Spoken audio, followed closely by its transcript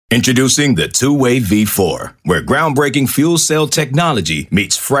Introducing the Two-Way V4, where groundbreaking fuel cell technology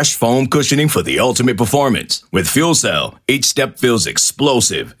meets fresh foam cushioning for the ultimate performance. With Fuel Cell, each step feels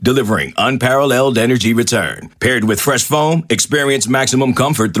explosive, delivering unparalleled energy return. Paired with fresh foam, experience maximum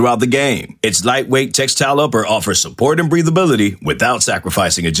comfort throughout the game. Its lightweight textile upper offers support and breathability without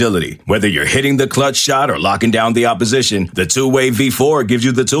sacrificing agility. Whether you're hitting the clutch shot or locking down the opposition, the Two-Way V4 gives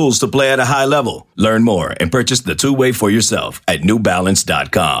you the tools to play at a high level. Learn more and purchase the Two-Way for yourself at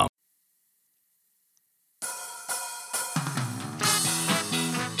newbalance.com.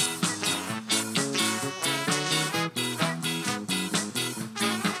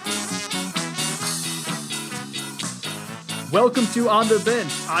 Welcome to On the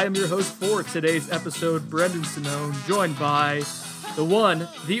Bench. I am your host for today's episode, Brendan Sonnone, joined by the one,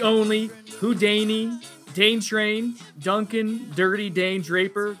 the only, Houdaney, Dane Train, Duncan, Dirty Dane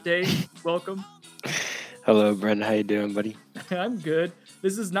Draper. Dane, welcome. Hello, Brendan. How you doing, buddy? I'm good.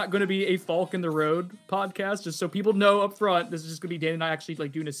 This is not going to be a Falk in the Road podcast, just so people know up front. This is just going to be Dane and I actually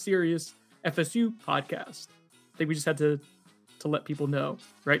doing a serious FSU podcast. I think we just had to let people know,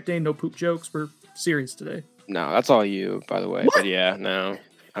 right, Dane? No poop jokes. We're serious today. No, that's all you, by the way. What? But yeah, no,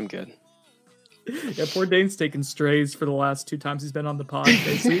 I'm good. Yeah, poor Dane's taken strays for the last 2 times he's been on the pod,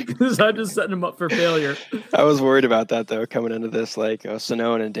 basically. So I'm just setting him up for failure. I was worried about that, though, coming into this,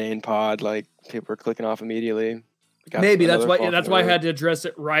 Sonnone and Dane pod, people were clicking off immediately. Maybe that's why I had to address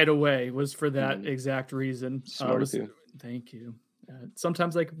it right away, was for that exact reason. Thank you.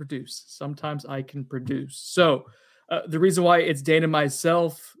 Sometimes I can produce. So the reason why it's Dane and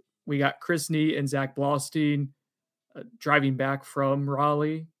myself, we got Chris Nee and Zach Blostein driving back from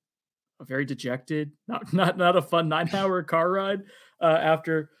Raleigh, very dejected, not a fun 9-hour car ride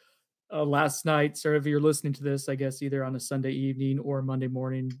after last night. So if you're listening to this, I guess either on a Sunday evening or Monday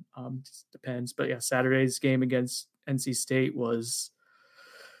morning, just depends. But yeah, Saturday's game against NC State was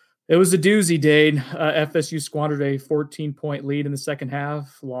a doozy, Dane. FSU squandered a 14-point lead in the second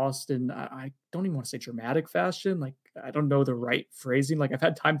half, lost in, I don't even want to say dramatic fashion. I don't know the right phrasing. I've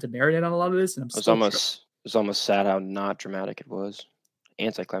had time to marinate on a lot of this, and it was almost sad how not dramatic it was.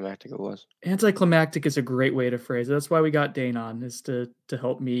 Anticlimactic it was. Anticlimactic is a great way to phrase it. That's why we got Dane on, is to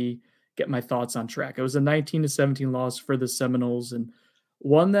help me get my thoughts on track. It was a 19-17 loss for the Seminoles, and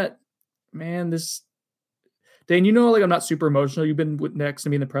one that, man, Dane, I'm not super emotional. You've been next to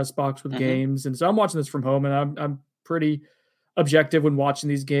me in the press box with games, and so I'm watching this from home, and I'm pretty objective when watching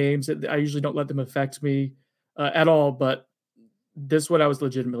these games. I usually don't let them affect me at all, but this one I was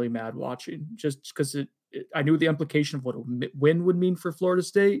legitimately mad watching, just because I knew the implication of what a win would mean for Florida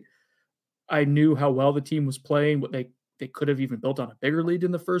State. I knew how well the team was playing, what they could have even built on a bigger lead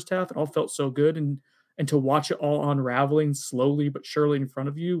in the first half. It all felt so good, and to watch it all unraveling slowly but surely in front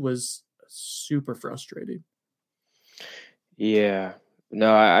of you was super frustrating. Yeah.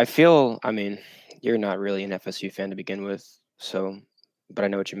 No, I feel, you're not really an FSU fan to begin with, but I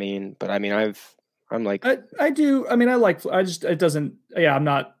know what you mean. But I do. I'm not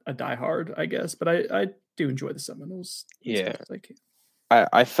a diehard, I guess, but I do enjoy the Seminoles. Yeah.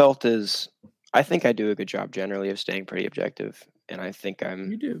 I think I do a good job generally of staying pretty objective. And I think I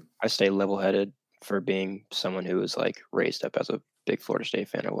stay level-headed for being someone who was raised up as a big Florida State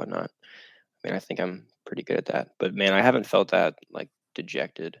fan or whatnot. I think I'm pretty good at that. But man, I haven't felt that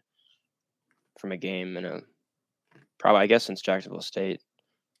dejected from a game probably, I guess, since Jacksonville State.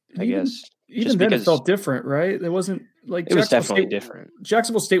 Even then it felt different, right? It wasn't it was definitely different.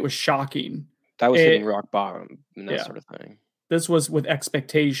 Jacksonville State was shocking. That was hitting rock bottom and that sort of thing. This was with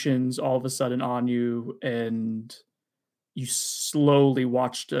expectations all of a sudden on you, and you slowly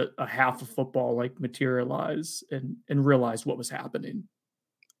watched a half of football materialize and realize what was happening.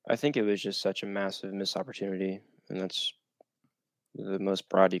 I think it was just such a massive missed opportunity, and that's the most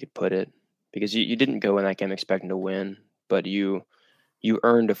broad you could put it, because you didn't go in that game expecting to win, but you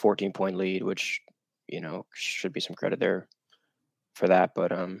earned a 14-point lead, which, should be some credit there for that.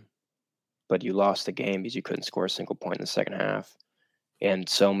 But you lost the game because you couldn't score a single point in the second half. And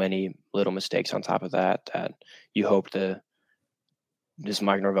so many little mistakes on top of that you hope this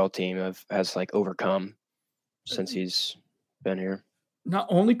Mike Norvell team has overcome since he's been here. Not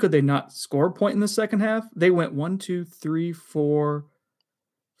only could they not score a point in the second half, they went 1, 2, 3, 4,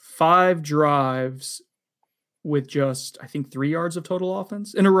 5 drives with just, I think, 3 yards of total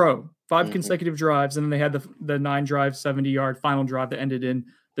offense in a row, 5 consecutive drives. And then they had the 9-drive, 70-yard final drive that ended in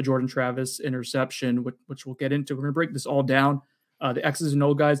the Jordan Travis interception, which we'll get into. We're going to break this all down. The X's and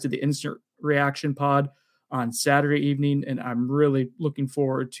O guys did the instant reaction pod on Saturday evening, and I'm really looking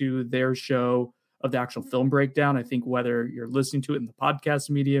forward to their show of the actual film breakdown. I think whether you're listening to it in the podcast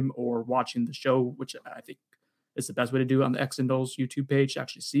medium or watching the show, which I think It's the best way to do it on the X and Knowles YouTube page to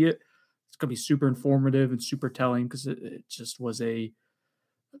actually see it. It's going to be super informative and super telling because it just was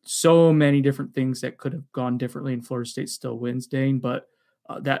so many different things that could have gone differently, and Florida State still wins, Dane. But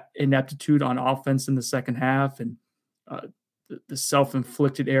that ineptitude on offense in the second half, and the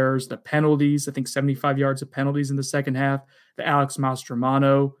self-inflicted errors, the penalties, I think 75 yards of penalties in the second half, the Alex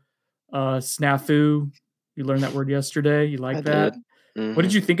Mastromano snafu. You learned that word yesterday. You like that? Mm-hmm. What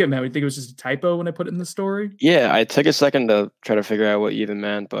did you think it meant? You think it was just a typo when I put it in the story? Yeah, I took a second to try to figure out what you even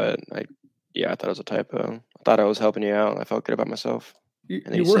meant, but I thought it was a typo. I thought I was helping you out. I felt good about myself.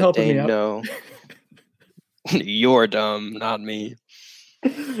 You were helping me out. No, you're dumb, not me.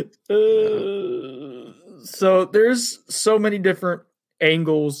 So there's so many different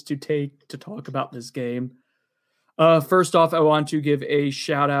angles to take to talk about this game. First off, I want to give a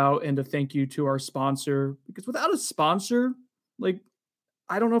shout out and a thank you to our sponsor, because without a sponsor,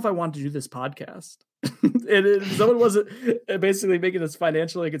 I don't know if I want to do this podcast. And someone wasn't basically making us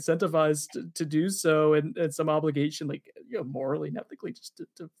financially incentivized to do so, and some obligation, morally and ethically, just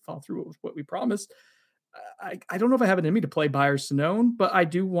to follow through with what we promised. I don't know if I have it in me to play buyer Sonone, but I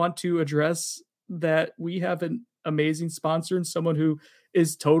do want to address that we have an amazing sponsor and someone who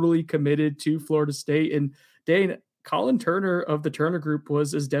is totally committed to Florida State. And Dane, Colin Turner of the Turner Group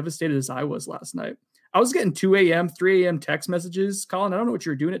was as devastated as I was last night. I was getting 2 a.m., 3 a.m. text messages. Colin, I don't know what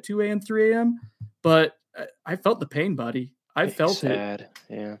you were doing at 2 a.m., 3 a.m., but I felt the pain, buddy. I felt sad.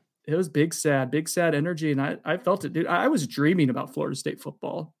 Yeah. It was big sad energy. And I felt it, dude. I was dreaming about Florida State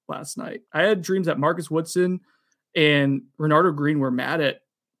football last night. I had dreams that Marcus Woodson and Renardo Green were mad at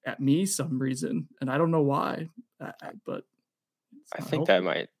me some reason. And I don't know why, but I think that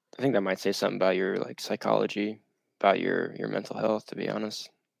might say something about your psychology, about your mental health, to be honest.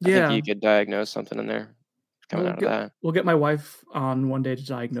 Yeah. I think you could diagnose something in there coming out of that. We'll get my wife on one day to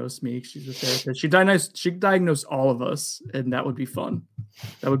diagnose me. She's a therapist. She'd diagnose all of us, and that would be fun.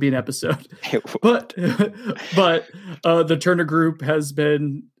 That would be an episode. But the Turner Group has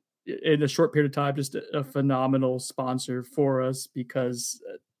been, in a short period of time, just a phenomenal sponsor for us, because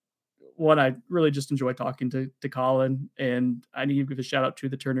one, I really just enjoy talking to Colin, and I need to give a shout out to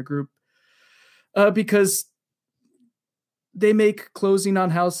the Turner Group because they make closing on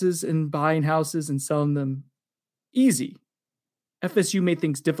houses and buying houses and selling them easy. FSU made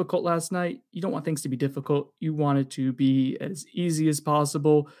things difficult last night. You don't want things to be difficult. You want it to be as easy as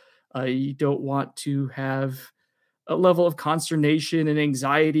possible. You don't want to have a level of consternation and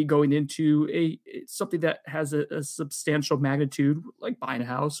anxiety going into something that has a substantial magnitude, like buying a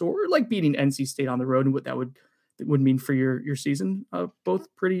house or like beating NC State on the road, and what that would mean for your season. Both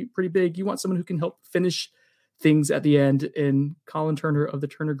pretty big. You want someone who can help finish things at the end, and Colin Turner of the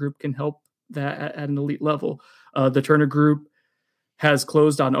Turner Group can help that at an elite level. The Turner Group has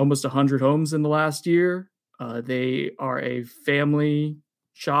closed on almost 100 homes in the last year. They are a family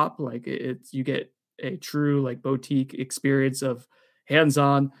shop. You get a true boutique experience of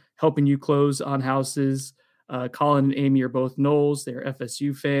hands-on helping you close on houses. Colin and Amy are both Knowles. They're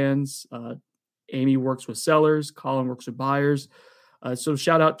FSU fans. Amy works with sellers. Colin works with buyers. So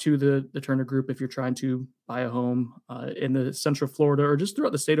shout out to the Turner Group if you're trying to buy a home in the Central Florida or just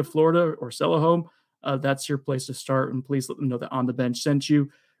throughout the state of Florida, or sell a home. That's your place to start. And please let them know that On the Bench sent you.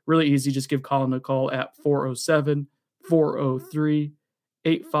 Really easy. Just give Colin a call at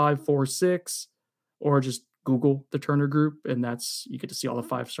 407-403-8546, or just Google the Turner Group, and you get to see all the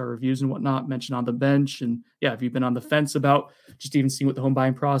 5-star reviews and whatnot. Mention On the Bench. And yeah, if you've been on the fence about just even seeing what the home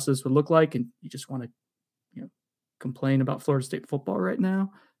buying process would look like, and you just want to complain about Florida State football right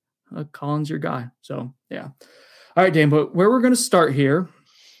now, Colin's your guy. So yeah. All right, Dan, but where we're going to start here,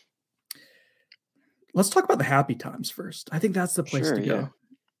 let's talk about the happy times first. I think that's the place to go. Yeah.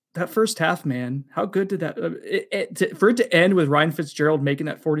 That first half, man, how good did that for it to end with Ryan Fitzgerald making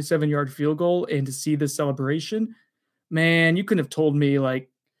that 47-yard field goal, and to see this celebration, man, you couldn't have told me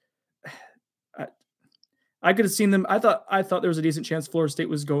I could have seen them. I thought there was a decent chance Florida State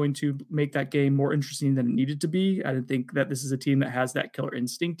was going to make that game more interesting than it needed to be. I didn't think that this is a team that has that killer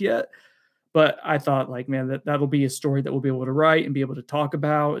instinct yet, but I thought man, that'll be a story that we'll be able to write and be able to talk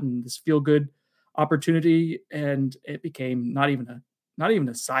about, and this feel good opportunity. And it became not even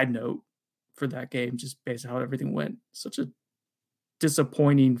a side note for that game, just based on how everything went. Such a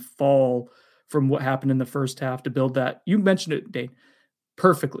disappointing fall from what happened in the first half to build that. You mentioned it, Dane,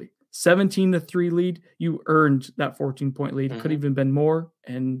 perfectly. 17-3 lead. You earned that 14-point lead. Mm-hmm. Could even been more.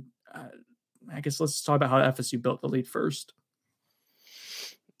 And I guess let's talk about how FSU built the lead first.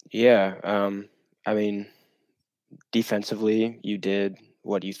 Yeah. I mean, defensively, you did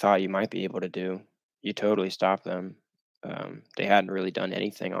what you thought you might be able to do. You totally stopped them. They hadn't really done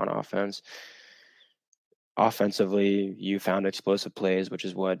anything on offense. offensively, you found explosive plays, which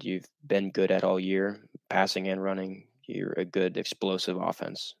is what you've been good at all year, passing and running. You're a good explosive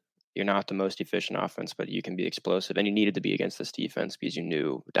offense. You're not the most efficient offense, but you can be explosive, and you needed to be against this defense because you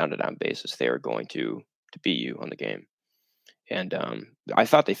knew down-to-down basis they were going to beat you on the game. And I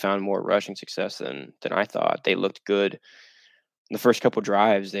thought they found more rushing success than I thought. They looked good in the first couple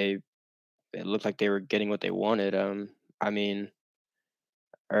drives. It looked like they were getting what they wanted. I mean,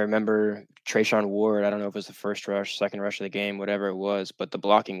 I remember Trayshawn Ward. I don't know if it was the first rush, second rush of the game, whatever it was, but the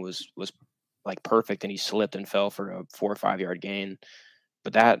blocking was like perfect, and he slipped and fell for a 4 or 5 yard gain.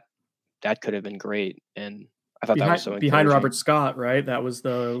 But that could have been great, and I thought that was so behind Robert Scott, right? That was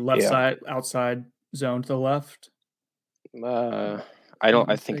the left side outside zone to the left. I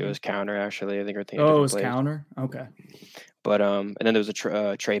think it was counter actually. I think we're thinking. Oh, it was counter. Okay. But and then there was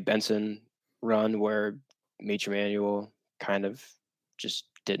a Trey Benson run where Mitch Emanuel kind of just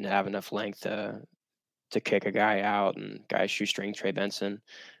didn't have enough length to kick a guy out, and guy shoestring Trey Benson.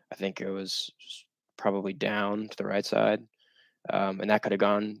 I think it was probably down to the right side, and that could have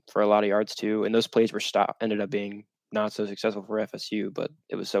gone for a lot of yards too. And those plays ended up being not so successful for FSU, but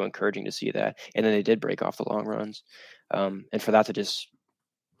it was so encouraging to see that. And then they did break off the long runs, and for that to just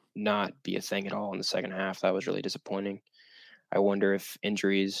not be a thing at all in the second half, that was really disappointing. I wonder if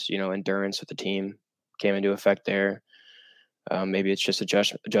injuries, endurance with the team came into effect there. Maybe it's just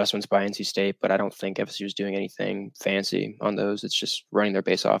adjustments by NC State, but I don't think FSU is doing anything fancy on those. It's just running their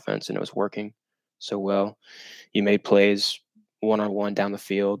base offense, and it was working so well. You made plays one-on-one down the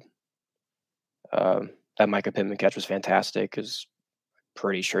field. That Micah Pittman catch was fantastic, because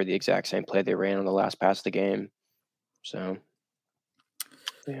pretty sure the exact same play they ran on the last pass of the game. So,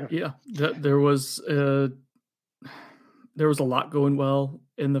 yeah, there was a lot going well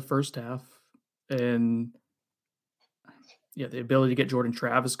in the first half, and the ability to get Jordan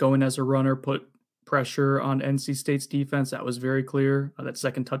Travis going as a runner put pressure on NC State's defense. That was very clear. That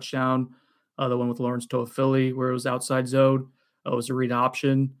second touchdown, the one with Lawrence Toafili, where it was outside zone, was a read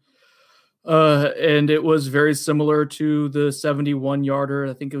option. And it was very similar to the 71-yarder.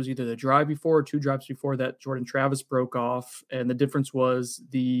 I think it was either the drive before or 2 drives before that Jordan Travis broke off. And the difference was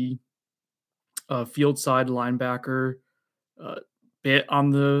the field side linebacker bit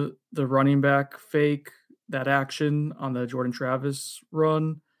on the running back fake, that action on the Jordan Travis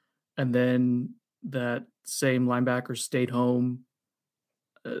run. And then that same linebacker stayed home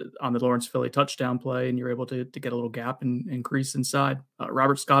on the Lawrence Philly touchdown play, and you're able to get a little gap and increase inside.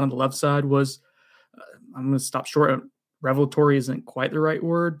 Robert Scott on the left side was, I'm going to stop short. Revelatory isn't quite the right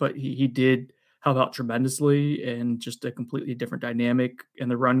word, but he did help out tremendously, and just a completely different dynamic in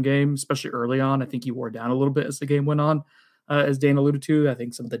the run game, especially early on. I think he wore down a little bit as the game went on, as Dan alluded to. I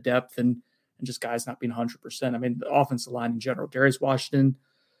think some of the depth and just guys not being 100%. I mean, the offensive line in general, Darius Washington,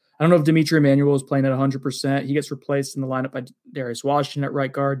 I don't know if Dimitri Emanuel is playing at 100%. He gets replaced in the lineup by Darius Washington at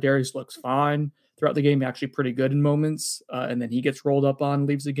right guard. Darius looks fine throughout the game, actually pretty good in moments. And then he gets rolled up on,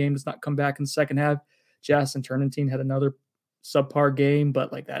 leaves the game, does not come back in the second half. Jason Turnantine had another subpar game,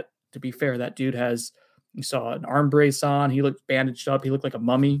 but like that, to be fair, that dude you saw an arm brace on. He looked bandaged up. He looked like a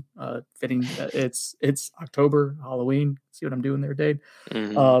mummy, fitting. It's October, Halloween. See what I'm doing there, Dave?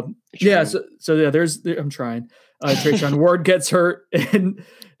 Mm-hmm. I'm trying. Trayshawn Ward gets hurt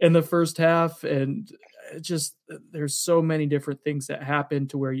in the first half, and just there's so many different things that happen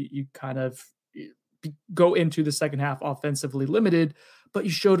to where you kind of go into the second half offensively limited, but you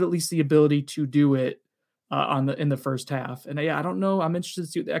showed at least the ability to do it in the first half. And I don't know. I'm interested to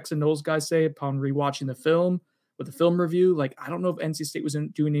see what the X and O's guys say upon rewatching the film with the film review. Like, I don't know if NC State was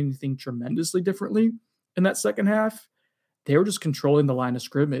doing anything tremendously differently in that second half. They were just controlling the line of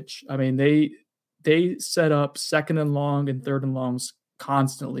scrimmage. I mean, they set up second and long and third and longs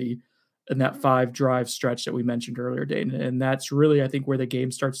constantly in that 5-drive stretch that we mentioned earlier, Dayton. And that's really, I think, where the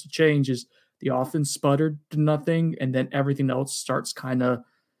game starts to change, is the offense sputtered to nothing, and then everything else starts kind of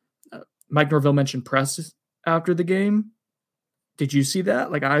Mike Norvell mentioned press after the game. Did you see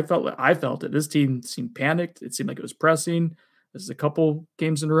that? Like, I felt it. This team seemed panicked. It seemed like it was pressing. This is a couple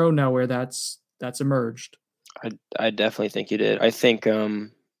games in a row now where that's emerged. I definitely think you did. I think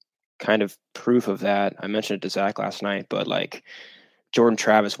kind of proof of that, I mentioned it to Zach last night, but like Jordan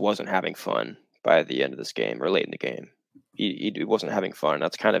Travis wasn't having fun by the end of this game or late in the game. He wasn't having fun.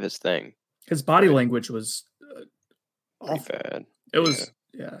 That's kind of his thing. His body language was awful. Bad. It was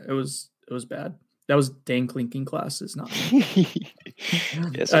it was bad. That was Dane clinking classes, not me.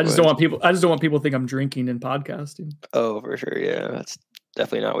 Yes, I just don't want people to think I'm drinking and podcasting. Oh, for sure. Yeah, that's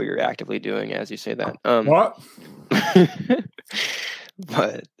definitely not what you're actively doing as you say that. What?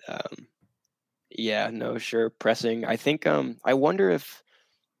 But yeah, no, sure. Pressing. I think I wonder if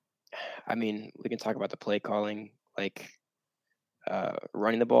I mean, we can talk about the play calling, like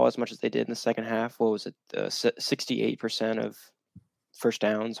running the ball as much as they did in the second half. What was it? 68% of first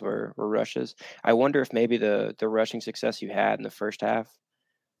downs were rushes. I wonder if maybe the rushing success you had in the first half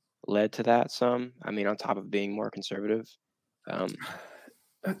led to that some. I mean, on top of being more conservative.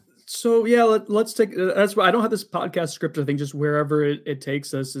 So yeah, let's take. That's why I don't have this podcast script. I think just wherever it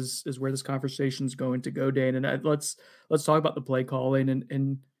takes us is where this conversation is going to go, Dane. And let's talk about the play calling.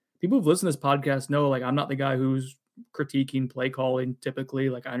 And people who've listened to this podcast know, like, I'm not the guy who's critiquing play calling typically.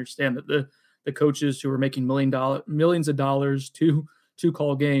 Like, I understand that the coaches who are making millions of dollars to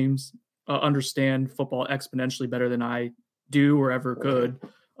call games understand football exponentially better than I do or ever could.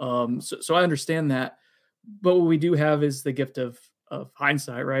 So I understand that. But what we do have is the gift of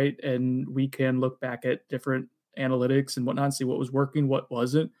hindsight, right? And we can look back at different analytics and whatnot and see what was working, what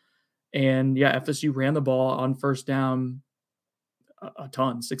wasn't. And yeah, FSU ran the ball on first down a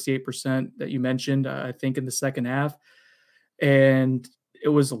ton, 68% that you mentioned, I think, in the second half. And it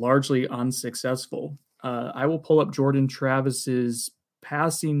was largely unsuccessful. I will pull up Jordan Travis's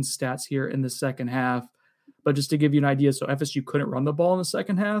passing stats here in the second half. But just to give you an idea, so FSU couldn't run the ball in the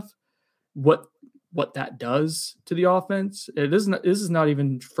second half. What that does to the offense. This is not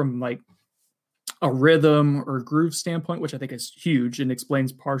even from like a rhythm or groove standpoint, which I think is huge and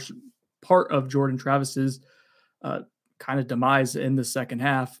explains part of Jordan Travis's kind of demise in the second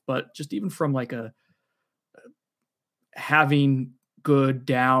half. But just even from like having good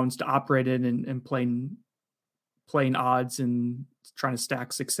downs to operate in and playing odds and trying to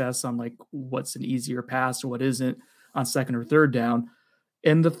stack success on like what's an easier pass or what isn't on second or third down.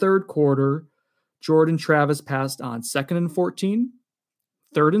 In the third quarter, Jordan Travis passed on 2nd and 14,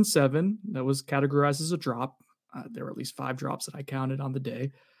 3rd and 7. That was categorized as a drop. There were at least 5 drops that I counted on the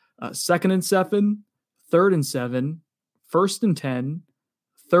day. 2nd and 7, 3rd and 7, 1st and 10,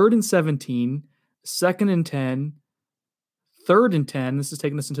 3rd and 17, 2nd and 10, 3rd and 10. This is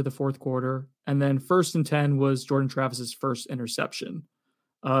taking us into the fourth quarter. And then 1st and 10 was Jordan Travis's first interception.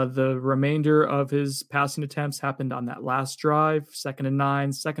 The remainder of his passing attempts happened on that last drive, 2nd and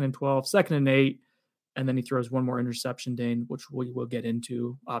 9, 2nd and 12, 2nd and 8. And then he throws one more interception, Dane, which we will get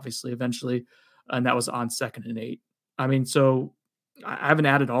into, obviously, eventually. And that was on 2nd and 8. I mean, so I haven't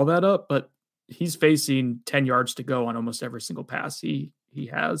added all that up, but he's facing 10 yards to go on almost every single pass he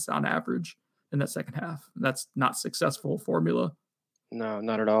has on average in that second half. That's not successful formula. No,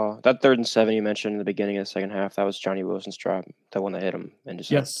 not at all. That 3rd and 7 you mentioned in the beginning of the second half, that was Johnny Wilson's drop, the one that hit him and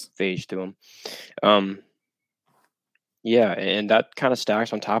just phased through him. Yeah, and that kind of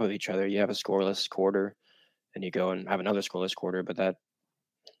stacks on top of each other. You have a scoreless quarter, and you go and have another scoreless quarter, but that,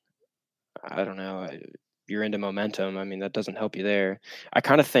 I don't know, you're into momentum. I mean, that doesn't help you there. I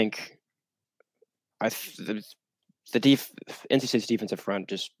kind of think the NC State's defensive front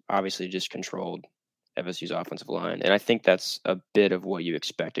just obviously just controlled FSU's offensive line, and I think that's a bit of what you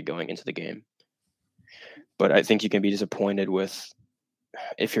expected going into the game. But I think you can be disappointed with,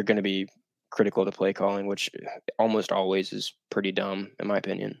 if you're going to be critical to play calling, which almost always is pretty dumb in my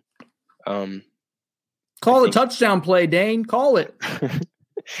opinion. Call a touchdown play, Dane. Call it.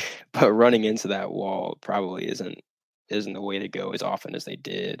 But running into that wall probably isn't the way to go as often as they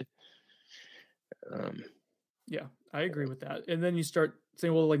did. Yeah, I agree with that. And then you start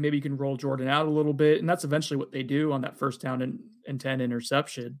saying, well, like maybe you can roll Jordan out a little bit, and that's eventually what they do on that first down and 10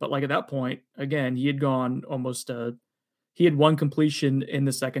 interception. But like at that point, again, he had gone almost he had one completion in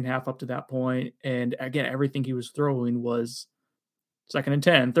the second half up to that point. And again, everything he was throwing was 2nd and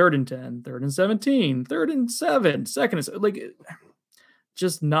 10, 3rd and 10, 3rd and 17, 3rd and 7, 2nd and like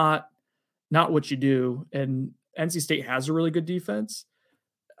just not what you do. And NC State has a really good defense.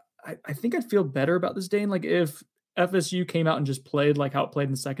 I think I'd feel better about this, Dane. Like if FSU came out and just played like how it played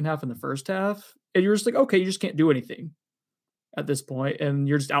in the second half and the first half, and you're just like, okay, you just can't do anything at this point, and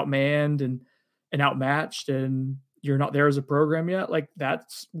you're just outmanned and outmatched, and you're not there as a program yet. Like that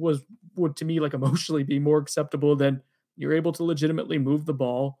would to me like emotionally be more acceptable than you're able to legitimately move the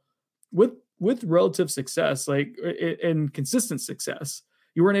ball with relative success, like and consistent success.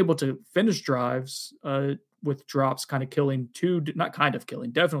 You weren't able to finish drives with drops, definitely killing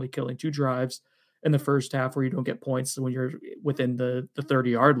 2 drives in the first half where you don't get points when you're within the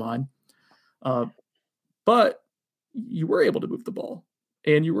 30-yard line. But you were able to move the ball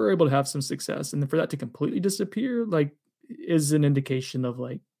and you were able to have some success. And then for that to completely disappear, like, is an indication of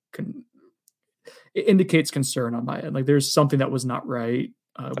like, it indicates concern on my end. Like there's something that was not right,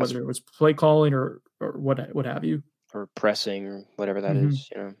 whether it was play calling or what have you. Or pressing or whatever that is,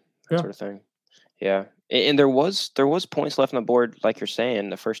 that sort of thing. Yeah. And there was points left on the board, like you're saying,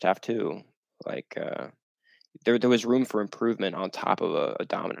 the first half too. Like there was room for improvement on top of a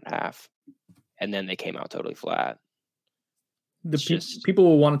dominant half, and then they came out totally flat. People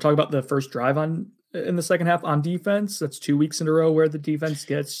will want to talk about the first drive in the second half on defense. That's 2 weeks in a row where the defense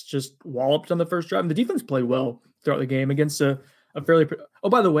gets just walloped on the first drive. And the defense played well throughout the game against a fairly. Oh,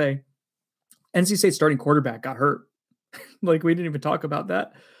 by the way, NC State starting quarterback got hurt. Like, we didn't even talk about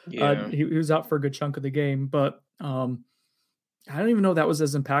that. Yeah. He was out for a good chunk of the game, but I don't even know that was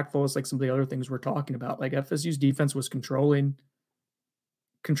as impactful as like some of the other things we're talking about. Like, FSU's defense was controlling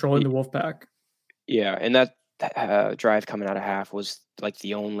the Wolfpack. Yeah, and that drive coming out of half was like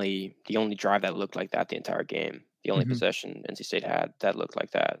the only drive that looked like that the entire game. The only possession NC State had that looked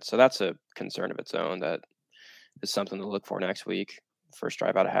like that. So that's a concern of its own. That is something to look for next week. First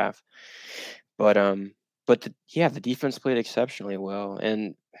drive out of half, but the defense played exceptionally well,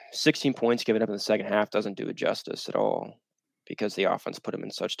 and 16 points given up in the second half doesn't do it justice at all, because the offense put them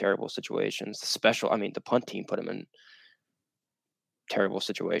in such terrible situations. The punt team put them in terrible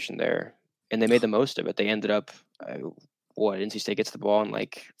situation there, and they made the most of it. They ended up, NC State gets the ball in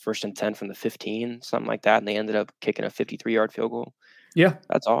like 1st and 10 from the 15, something like that, and they ended up kicking a 53-yard field goal. Yeah,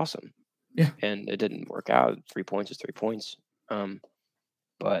 that's awesome. Yeah, and it didn't work out. 3 points is 3 points.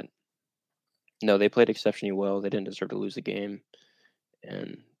 But no, they played exceptionally well. They didn't deserve to lose the game,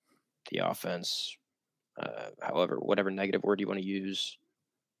 and the offense, however, whatever negative word you want to use,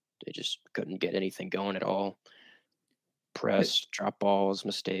 they just couldn't get anything going at all. Press, drop balls,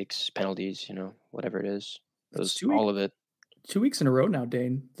 mistakes, penalties, whatever it is. All of it. 2 weeks in a row now,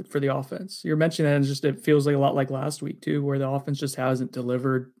 Dane, for the offense. You're mentioning that, and it feels like a lot like last week too, where the offense just hasn't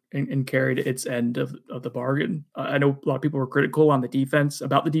delivered and carried its end of the bargain. I know a lot of people were critical on the defense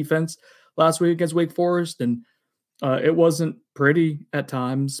last week against Wake Forest, and it wasn't pretty at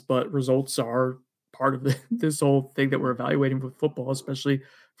times, but results are part of this whole thing that we're evaluating with football, especially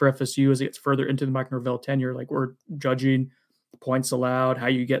for FSU as it gets further into the Mike Norvell tenure. Like, we're judging points allowed, how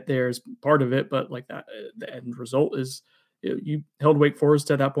you get there is part of it, but like that, the end result is you held Wake Forest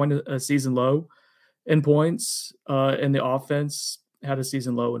at that point a season low in points, and the offense had a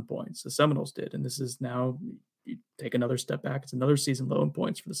season low in points. The Seminoles did, and this is now, you take another step back, it's another season low in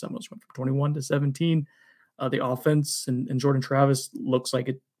points for the Seminoles. Went from 21 to 17. The offense and Jordan Travis looks like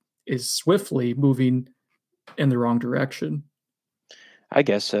it is swiftly moving in the wrong direction. I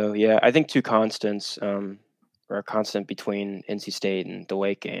guess so. Yeah, I think two constants, or a constant between NC State and the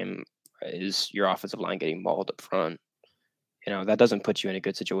Wake game, is your offensive line getting mauled up front. That doesn't put you in a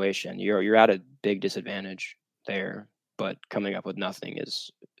good situation. You're at a big disadvantage there, but coming up with nothing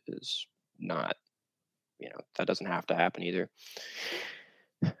is not, that doesn't have to happen either.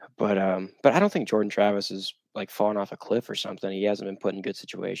 But I don't think Jordan Travis is like falling off a cliff or something. He hasn't been put in good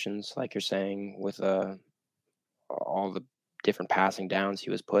situations, like you're saying, with all the different passing downs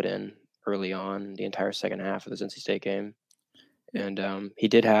he was put in early on the entire second half of this NC State game. And he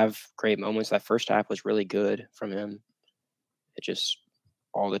did have great moments. That first half was really good from him. It just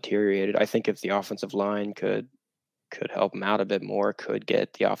all deteriorated. I think if the offensive line could help him out a bit more, could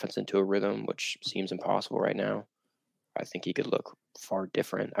get the offense into a rhythm, which seems impossible right now, I think he could look far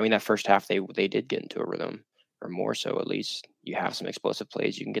different. I mean, that first half they did get into a rhythm, or more so at least. You have some explosive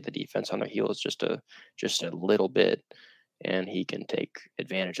plays. You can get the defense on their heels just a little bit, and he can take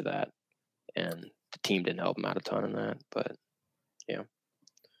advantage of that. And the team didn't help him out a ton in that, but yeah.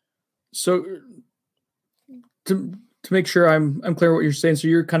 So to make sure I'm clear what you're saying, so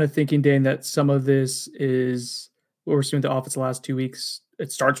you're kind of thinking, Dane, that some of this is what we're seeing with the offense the last 2 weeks.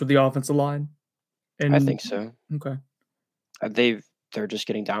 It starts with the offensive line. And I think so. Okay. They're just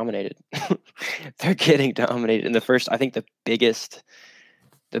getting dominated. They're getting dominated in the first. I think the biggest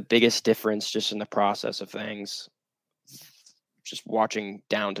difference just in the process of things, just watching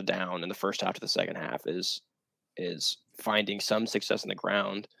down to down in the first half to the second half, is finding some success on the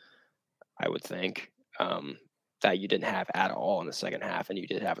ground, I would think, that you didn't have at all in the second half, and you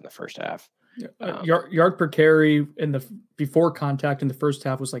did have in the first half. Yard per carry before contact in the first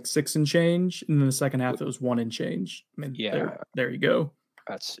half was like 6 and change, and in the second half it was 1 and change. I mean, yeah, there you go.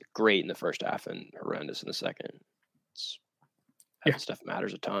 That's great in the first half and horrendous in the second. That stuff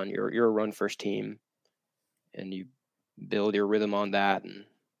matters a ton. You're a run first team, and you build your rhythm on that and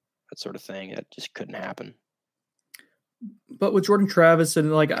that sort of thing. That just couldn't happen. But with Jordan Travis,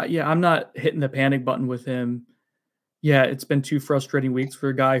 and I'm not hitting the panic button with him. Yeah, it's been 2 frustrating weeks for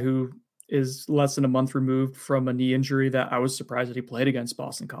a guy who is less than a month removed from a knee injury that I was surprised that he played against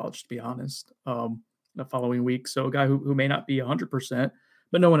Boston College, to be honest, the following week. So a guy who may not be 100%,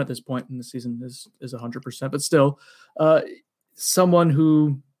 but no one at this point in the season is 100%. But still, someone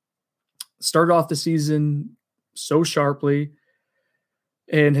who started off the season so sharply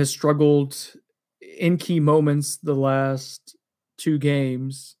and has struggled in key moments, the last 2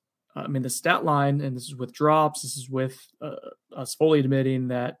 games, I mean, the stat line, and this is with drops, this is with us fully admitting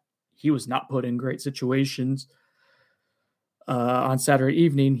that he was not put in great situations. On Saturday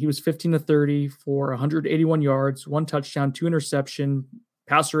evening, he was 15 to 30 for 181 yards, 1 touchdown, 2 interception,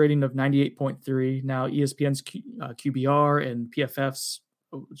 passer rating of 98.3. Now ESPN's QBR and PFF's,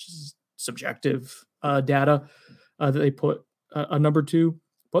 which is subjective data that they put a number 2,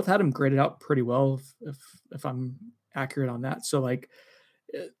 both had him graded out pretty well, if I'm accurate on that. So like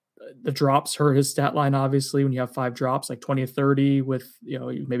the drops hurt his stat line, obviously, when you have 5 drops, like 20 to 30 with,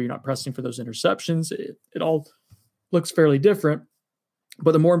 maybe you're not pressing for those interceptions. It all looks fairly different.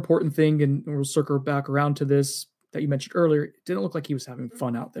 But the more important thing, and we'll circle back around to this that you mentioned earlier, it didn't look like he was having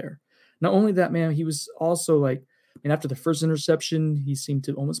fun out there. Not only that, man, he was also like, and after the first interception, he seemed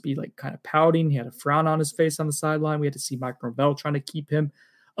to almost be like kind of pouting. He had a frown on his face on the sideline. We had to see Mike Norvell trying to keep him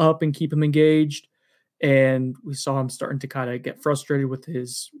up and keep him engaged. And we saw him starting to kind of get frustrated with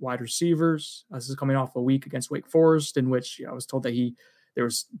his wide receivers. This is coming off a week against Wake Forest, in which I was told that there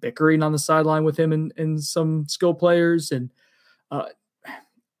was bickering on the sideline with him and some skill players. And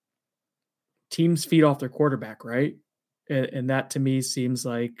teams feed off their quarterback, right? And that to me seems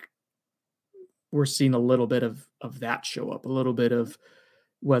like we're seeing a little bit of that show up, a little bit of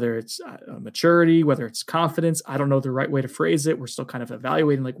whether it's maturity, whether it's confidence. I don't know the right way to phrase it. We're still kind of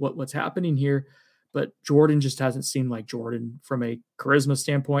evaluating like what's happening here. But Jordan just hasn't seemed like Jordan from a charisma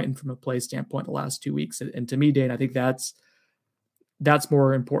standpoint and from a play standpoint the last 2 weeks. And to me, Dane, I think that's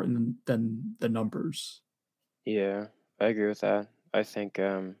more important than the numbers. Yeah, I agree with that. I think,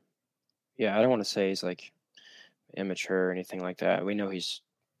 I don't want to say he's like immature or anything like that. We know he's,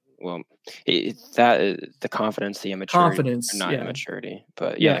 the confidence, the immaturity, not immaturity,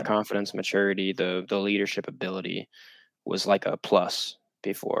 but the confidence, maturity, the leadership ability was like a plus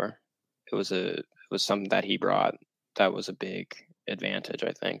before. It was something that he brought that was a big advantage,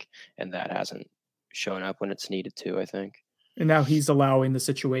 I think, and that hasn't shown up when it's needed to, I think. And now he's allowing the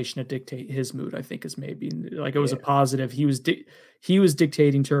situation to dictate his mood, I think, is maybe like it was a positive. He was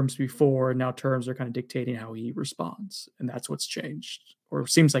dictating terms before, and now terms are kind of dictating how he responds. And that's what's changed, or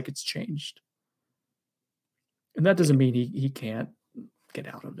seems like it's changed. And that doesn't mean he can't get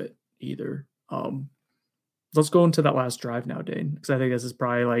out of it either. Let's go into that last drive now, Dane, because I think this is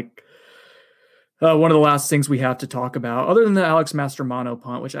probably like one of the last things we have to talk about, other than the Alex Mastromano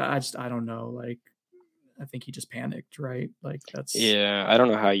punt, which I don't know. Like, I think he just panicked, right? Like that's. Yeah, I don't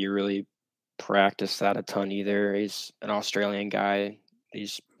know how you really practice that a ton either. He's an Australian guy.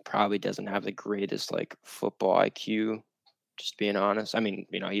 He's probably doesn't have the greatest like football IQ, just being honest. I mean,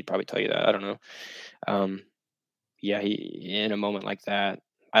 he'd probably tell you that. I don't know. He in a moment like that,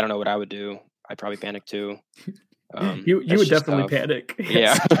 I don't know what I would do. I'd probably panic too. You would definitely panic.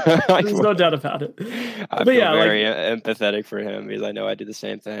 Yeah, there's no doubt about it. I feel very empathetic for him because I know I do the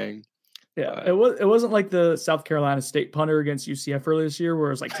same thing. Yeah, it wasn't like the South Carolina State punter against UCF earlier this year, where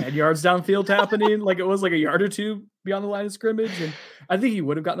it was like 10 yards downfield happening. Like it was like a yard or two beyond the line of scrimmage, and I think he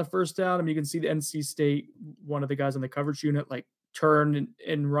would have gotten the first down. I mean, you can see the NC State, one of the guys on the coverage unit, like turn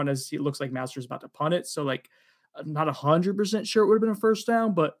and run as he looks like Masters about to punt it. So like, I'm not 100% sure it would have been a first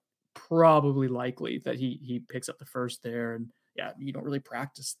down, but probably likely that he picks up the first there. And yeah, you don't really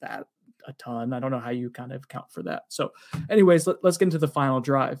practice that a ton. I don't know how you kind of account for that. So anyways, let's get into the final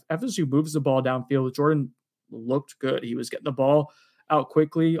drive. FSU moves the ball downfield. Jordan looked good. He was getting the ball out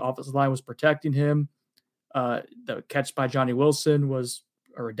quickly. Offensive line was protecting him. The catch by Johnny Wilson was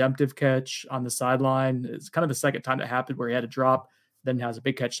a redemptive catch on the sideline. It's kind of the second time that happened where he had a drop, then has a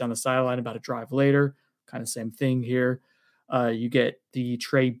big catch down the sideline about a drive later. Kind of same thing here. You get the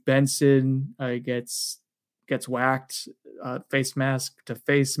Trey Benson gets whacked, face mask to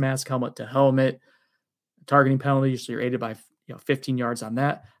face mask, helmet to helmet, targeting penalty. So you're aided by 15 yards on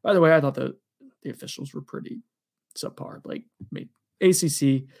that. By the way, I thought the officials were pretty subpar. Like, I mean,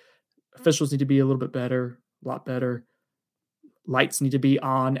 ACC officials need to be a little bit better, a lot better. Lights need to be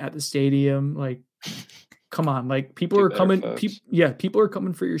on at the stadium. Like, come on, like people are coming. People are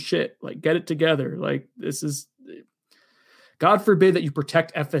coming for your shit. Like, get it together. Like, this is. God forbid that you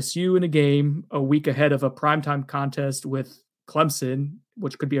protect FSU in a game a week ahead of a primetime contest with Clemson,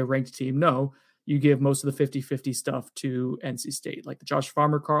 which could be a ranked team. No, you give most of the 50-50 stuff to NC State. Like the Josh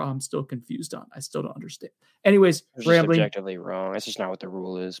Farmer call, I'm still confused on. I still don't understand. Anyways, it's rambling. Just objectively wrong. That's just not what the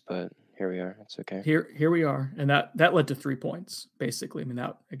rule is, but here we are. It's okay. Here we are. And that led to 3 points, basically. I mean,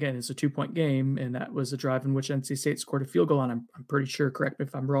 that, again, is a 2-point game, and that was a drive in which NC State scored a field goal on. I'm pretty sure, correct me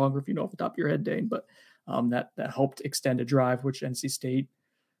if I'm wrong, or if you know off the top of your head, Dane, but that helped extend a drive, which NC State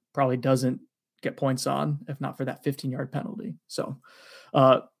probably doesn't get points on, if not for that 15-yard penalty. So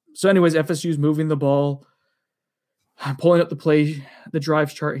So anyways, FSU's moving the ball. I'm pulling up the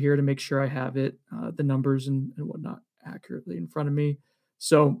drives chart here to make sure I have it, the numbers and whatnot accurately in front of me.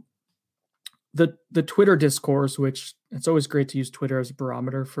 So the Twitter discourse, which it's always great to use Twitter as a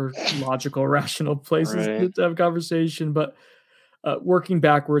barometer for logical, rational places to have conversation. But working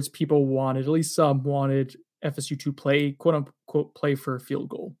backwards, people wanted, at least some wanted FSU to play, quote unquote, play for a field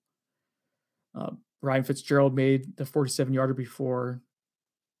goal. Ryan Fitzgerald made the 47-yarder before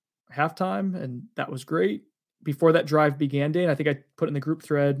halftime, and that was great. Before that drive began, Dane, I think I put in the group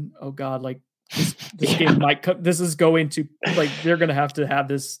thread, oh God, like this game might come, this is going to, like, they're going to have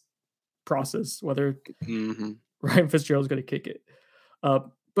this process, whether Ryan Fitzgerald is going to kick it.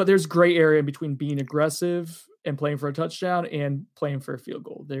 But there's gray area in between being aggressive and playing for a touchdown and playing for a field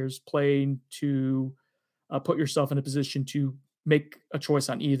goal. There's playing to put yourself in a position to make a choice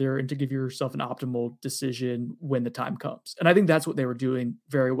on either and to give yourself an optimal decision when the time comes. And I think that's what they were doing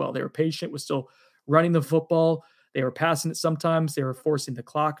very well. They were patient with still running the football. They were passing it sometimes. They were forcing the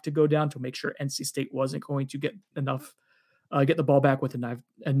clock to go down to make sure NC State wasn't going to get the ball back with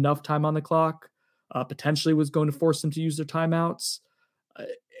enough time on the clock. Potentially was going to force them to use their timeouts.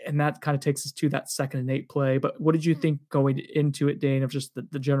 And that kind of takes us to that 2nd and 8 play. But what did you think going into it, Dane, of just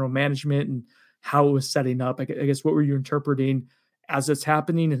the general management and how it was setting up? I guess what were you interpreting as it's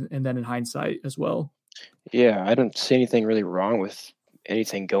happening and then in hindsight as well? Yeah, I don't see anything really wrong with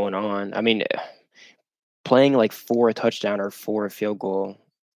anything going on. I mean, playing like for a touchdown or for a field goal,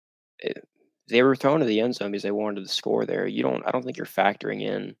 they were thrown to the end zone because they wanted to score there. I don't think you're factoring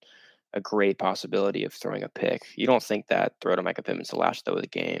in a great possibility of throwing a pick. You don't think that throw to Mycah Pittman's the last throw of the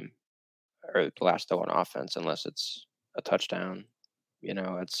game or the last throw on offense unless it's a touchdown.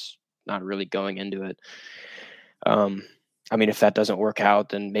 It's not really going into it. I mean, if that doesn't work out,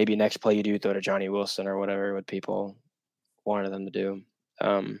 then maybe next play you do throw to Johnny Wilson or whatever what people wanted them to do.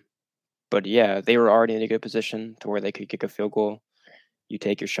 But yeah, they were already in a good position to where they could kick a field goal. You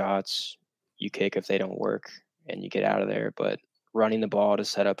take your shots, you kick if they don't work, and you get out of there. But running the ball to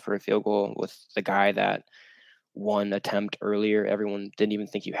set up for a field goal with the guy that one attempt earlier, everyone didn't even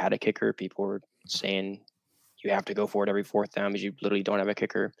think you had a kicker. People were saying you have to go for it every 4th down because you literally don't have a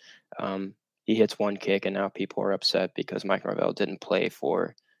kicker. He hits one kick, and now people are upset because Mike Norvell didn't play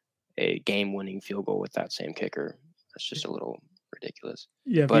for a game-winning field goal with that same kicker. That's just a little ridiculous.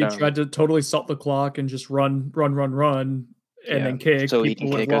 Yeah, but he tried to totally salt the clock and just run, and then kick. So he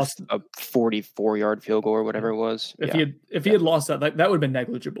can kick a 44-yard field goal or whatever it was. If he had lost that would have been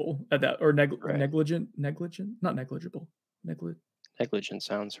negligible at that, or negligent, not negligible. Negligent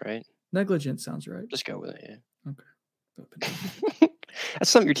sounds right. Negligent sounds right. Just go with it. Yeah. Okay. That's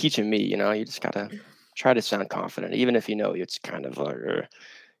something you're teaching me. You just gotta try to sound confident, even if it's kind of like you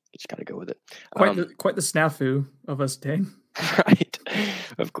just gotta go with it. Quite the snafu of us, Dane. Right,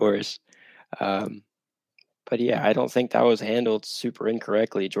 of course. But yeah, I don't think that was handled super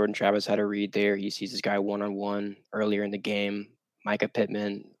incorrectly. Jordan Travis had a read there. He sees this guy one-on-one earlier in the game. Mycah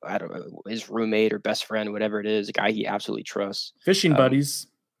Pittman, I don't know, his roommate or best friend, whatever it is, a guy he absolutely trusts. Fishing buddies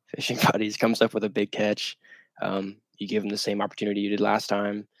comes up with a big catch. You give him the same opportunity you did last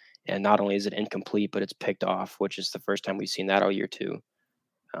time. And not only is it incomplete, but it's picked off, which is the first time we've seen that all year too.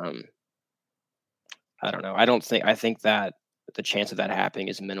 I don't know. I think that the chance of that happening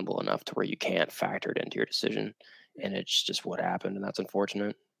is minimal enough to where you can't factor it into your decision. And it's just what happened. And that's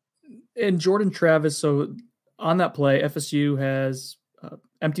unfortunate. And Jordan Travis, so on that play, FSU has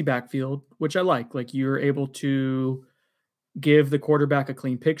empty backfield, which I like. Like, you're able to give the quarterback a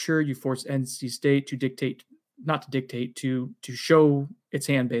clean picture. You force NC State to show its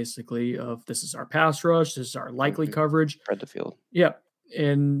hand, basically, of this is our pass rush, this is our likely coverage. Spread the field. Yeah.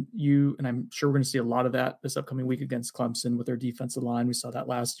 And I'm sure we're going to see a lot of that this upcoming week against Clemson with their defensive line. We saw that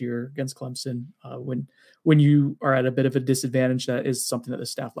last year against Clemson. When you are at a bit of a disadvantage, that is something that the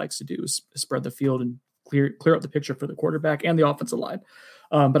staff likes to do, is spread the field and clear up the picture for the quarterback and the offensive line.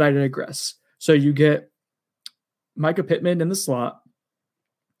 But I digress. So you get Mycah Pittman in the slot,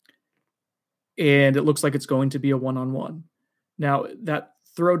 and it looks like it's going to be a one-on-one. Now, that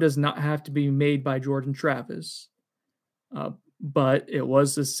throw does not have to be made by Jordan Travis, but it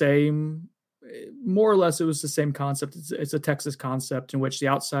was the same, more or less, it was the same concept. It's a Texas concept in which the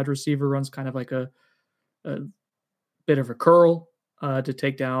outside receiver runs kind of like a bit of a curl to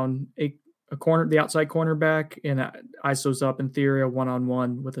take down a corner, the outside cornerback, and ISOs up, in theory, a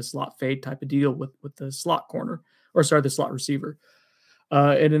one-on-one with a slot fade type of deal with the slot the slot receiver.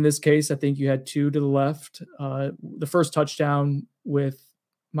 And in this case, I think you had two to the left. The first touchdown with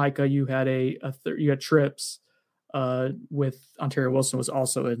Micah, you had you had trips with Ontario Wilson was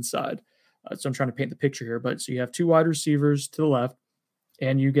also inside. So I'm trying to paint the picture here. But so you have two wide receivers to the left,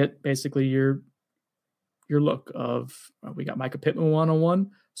 and you get basically your look of we got Micah Pittman one-on-one,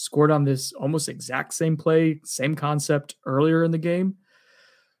 scored on this almost exact same play, same concept earlier in the game.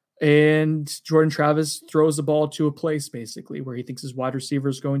 And Jordan Travis throws the ball to a place basically where he thinks his wide receiver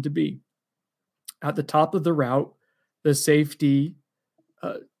is going to be. At the top of the route, the safety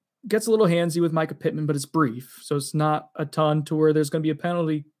gets a little handsy with Micah Pittman, but it's brief. So it's not a ton to where there's going to be a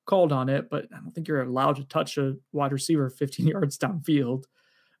penalty called on it, but I don't think you're allowed to touch a wide receiver 15 yards downfield,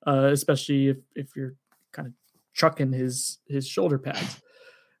 especially if you're kind of chucking his shoulder pads.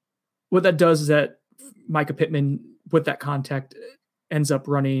 What that does is that Micah Pittman, with that contact, ends up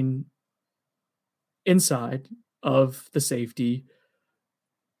running inside of the safety,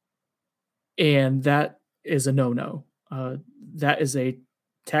 and that is a no-no. That is a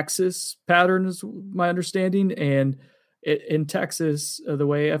Texas pattern, is my understanding, and in Texas, the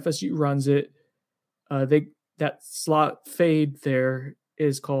way FSU runs it, that slot fade there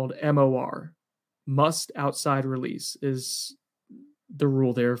is called MOR. Must outside release is the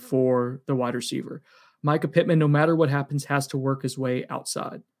rule there for the wide receiver. Micah Pittman, no matter what happens, has to work his way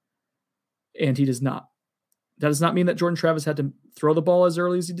outside, and he does not. That does not mean that Jordan Travis had to throw the ball as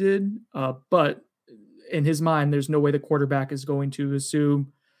early as he did, but in his mind, there's no way the quarterback is going to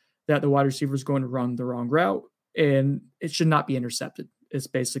assume that the wide receiver is going to run the wrong route, and it should not be intercepted. Is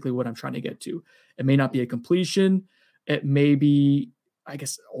basically what I'm trying to get to. It may not be a completion. It may be, I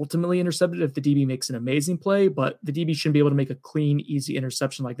guess, ultimately intercepted if the DB makes an amazing play, but the DB shouldn't be able to make a clean, easy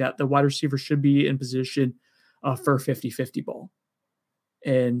interception like that. The wide receiver should be in position for a 50-50 ball.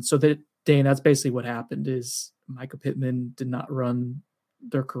 And so that, Dane, that's basically what happened is Micah Pittman did not run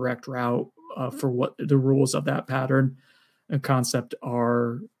their correct route for what the rules of that pattern and concept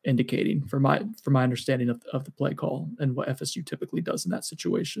are indicating for my understanding of the play call and what FSU typically does in that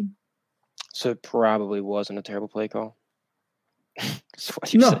situation. So it probably wasn't a terrible play call. That's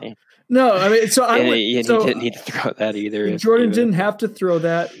what you're saying. No, I mean, so he didn't need to throw that either. Jordan didn't have to throw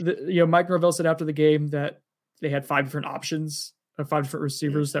that. Mike Norvell said after the game that they had 5 different options of 5 different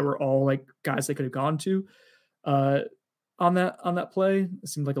receivers that were all like guys they could have gone to. On that play, it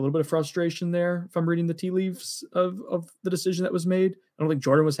seemed like a little bit of frustration there. If I'm reading the tea leaves of the decision that was made, I don't think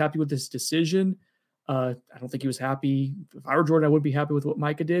Jordan was happy with this decision. I don't think he was happy. If I were Jordan, I would be happy with what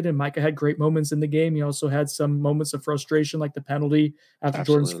Micah did. And Micah had great moments in the game. He also had some moments of frustration, like the penalty after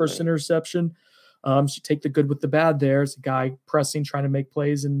Jordan's first interception. So take the good with the bad there. It's a guy pressing, trying to make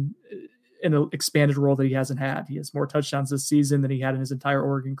plays in an expanded role that he hasn't had. He has more touchdowns this season than he had in his entire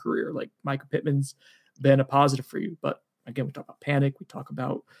Oregon career. Like Micah Pittman's been a positive for you. But again, we talk about panic. We talk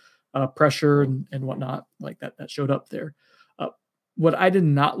about pressure and whatnot like that showed up there. What I did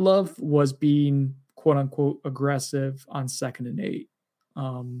not love was being quote unquote aggressive on 2nd and 8.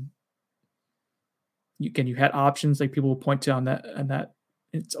 You had options like people will point to on that.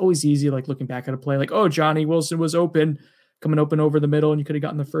 It's always easy, like looking back at a play, like, oh, Johnny Wilson was coming open over the middle, and you could have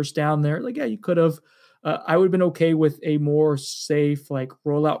gotten the first down there. Like, yeah, you could have. I would have been okay with a more safe, like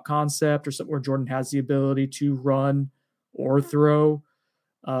rollout concept or something where Jordan has the ability to run or throw.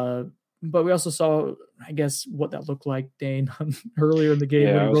 But we also saw, I guess, what that looked like, Dane, earlier in the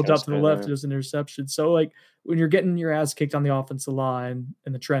game when he rolled out to the left. It was an interception. So, like, when you're getting your ass kicked on the offensive line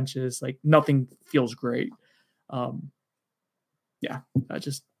in the trenches, like, nothing feels great. Yeah,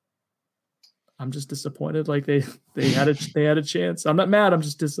 I'm just disappointed. Like, they had a chance. I'm not mad. I'm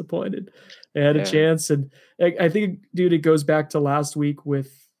just disappointed. They had a chance. And I think, dude, it goes back to last week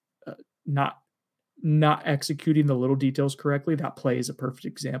with not executing the little details correctly. That play is a perfect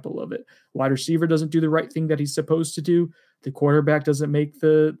example of it. Wide receiver doesn't do the right thing that he's supposed to do. The quarterback doesn't make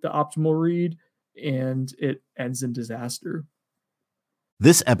the optimal read, and it ends in disaster.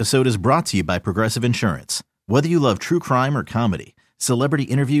 This episode is brought to you by Progressive Insurance. Whether you love true crime or comedy, celebrity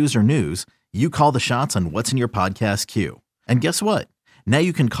interviews or news, you call the shots on what's in your podcast queue. And guess what? Now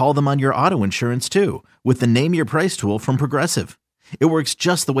you can call them on your auto insurance too with the Name Your Price tool from Progressive. It works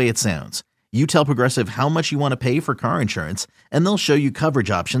just the way it sounds. You tell Progressive how much you want to pay for car insurance, and they'll show you coverage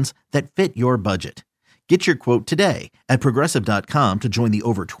options that fit your budget. Get your quote today at Progressive.com to join the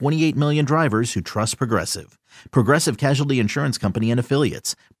over 28 million drivers who trust Progressive. Progressive Casualty Insurance Company and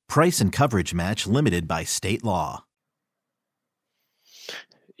Affiliates. Price and coverage match limited by state law.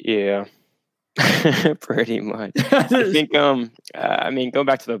 Yeah, pretty much. I think, going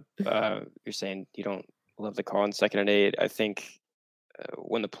back to you're saying you don't love the call on 2nd and 8. I think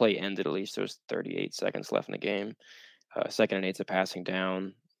when the play ended, at least there was 38 seconds left in the game. 2nd and 8's a passing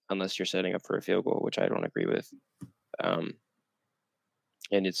down unless you're setting up for a field goal, which I don't agree with. And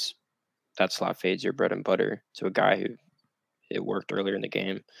it's that slot fades your bread and butter to a guy who it worked earlier in the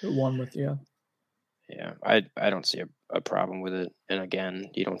game. It won with, yeah. Yeah, I don't see a problem with it. And again,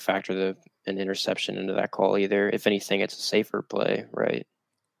 you don't factor an interception into that call either. If anything, it's a safer play, right?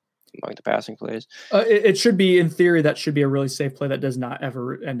 Among the passing plays. It should be, in theory, that should be a really safe play that does not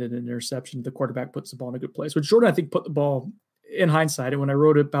ever end in an interception. The quarterback puts the ball in a good place. But Jordan, I think, put the ball, in hindsight, and when I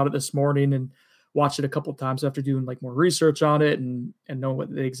wrote about it this morning and watched it a couple of times after doing like more research on it and know what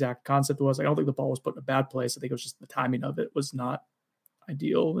the exact concept was, I don't think the ball was put in a bad place. I think it was just the timing of it was not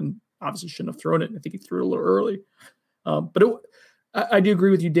ideal and obviously shouldn't have thrown it. I think he threw it a little early. But I do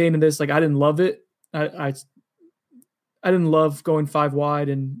agree with you, Dane, in this. Like, I didn't love it. I didn't love going 5 wide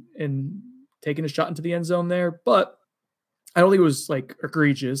and taking a shot into the end zone there, but I don't think it was like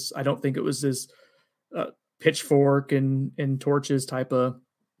egregious. I don't think it was this pitchfork and torches type of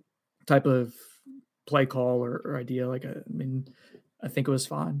play call or idea. Like, I mean, I think it was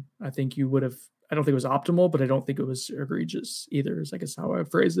fine. I think you would have. I don't think it was optimal, but I don't think it was egregious either. Is I guess how I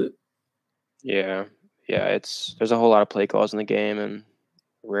phrase it. Yeah. There's a whole lot of play calls in the game, and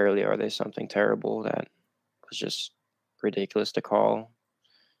rarely are they something terrible that was just ridiculous to call.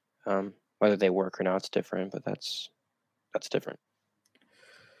 Whether they work or not, it's different, but that's different.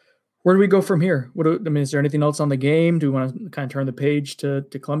 Where do we go from here? Is there anything else on the game? Do we want to kind of turn the page to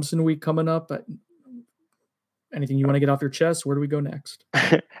Clemson week coming up? Anything you want to get off your chest? Where do we go next?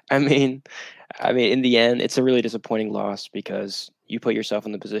 I mean, in the end, it's a really disappointing loss because you put yourself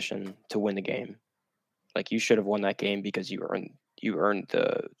in the position to win the game. Like, you should have won that game because you earned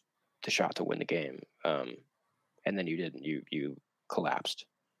the shot to win the game. And then you didn't. You collapsed,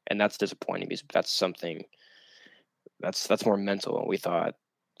 and that's disappointing because that's more mental. We thought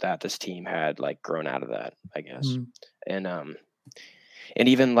that this team had like grown out of that, I guess. And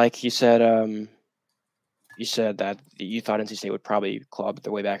even like you said that you thought NC State would probably claw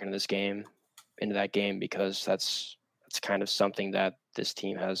their way back into that game because that's kind of something that this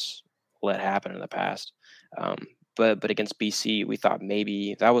team has let happen in the past. But against BC, we thought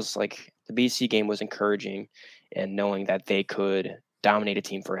maybe that was like the BC game was encouraging, and knowing that they could dominate a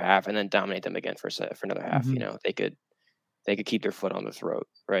team for a half and then dominate them again for another half. You know, they could keep their foot on the throat,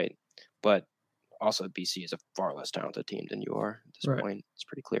 right? But also, BC is a far less talented team than you are at this point. It's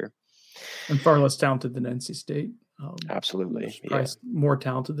pretty clear, and far less talented than NC State. Absolutely, more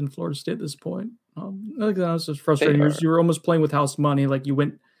talented than Florida State at this point. I think that was just frustrating. You were almost playing with house money. Like, you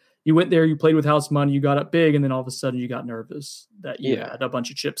went there, you played with house money, you got up big, and then all of a sudden you got nervous that you had a bunch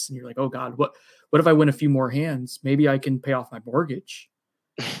of chips, and you're like, oh God, what if I win a few more hands? Maybe I can pay off my mortgage.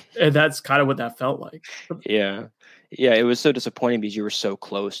 And that's kind of what that felt like. Yeah, it was so disappointing because you were so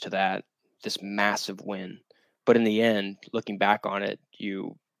close to this massive win. But in the end, looking back on it,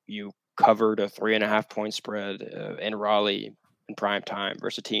 you covered a 3.5 point spread in Raleigh in prime time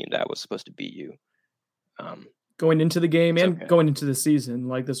versus a team that was supposed to beat you. Going into the game and going into the season,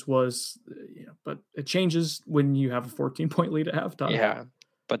 like this was, but it changes when you have a 14-point lead at halftime. Yeah,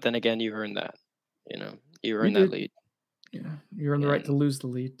 but then again, you earned that. You earned that lead. Yeah, you earned the right to lose the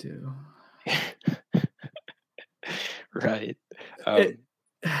lead too. Right, but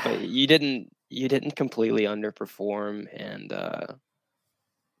you didn't completely underperform, and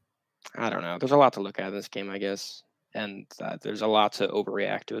I don't know. There's a lot to look at in this game, I guess, and there's a lot to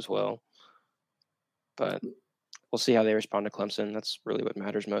overreact to as well. But we'll see how they respond to Clemson. That's really what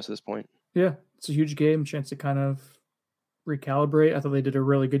matters most at this point. Yeah, it's a huge game, chance to kind of recalibrate. I thought they did a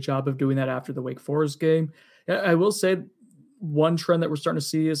really good job of doing that after the Wake Forest game. I will say one trend that we're starting to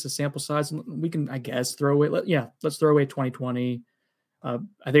see is the sample size. We can, I guess, let's throw away 2020. I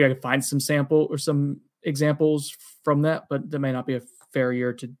think I could find some sample or some examples from that, but that may not be a fair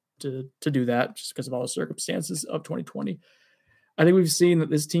year to do that just because of all the circumstances of 2020. I think we've seen that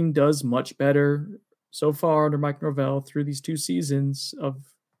this team does much better so far under Mike Norvell through these 2 seasons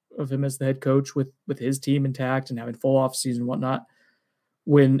of him as the head coach with his team intact and having full off season and whatnot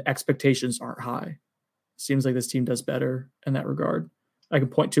when expectations aren't high. Seems like this team does better in that regard. I can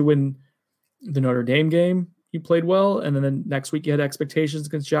point to when the Notre Dame game, you played well, and then the next week you had expectations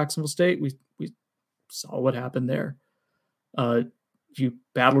against Jacksonville State. We saw what happened there. You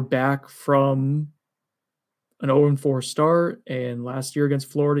battled back from an 0-4 start, and last year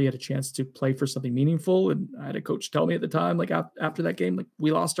against Florida, you had a chance to play for something meaningful. And I had a coach tell me at the time, like after that game, like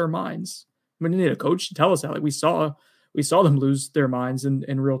we lost our minds. We didn't need a coach to tell us that. Like we saw them lose their minds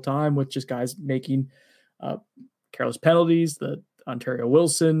in real time with just guys making careless penalties, the Ontario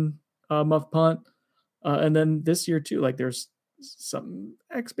Wilson muff punt, and then this year too. Like there's some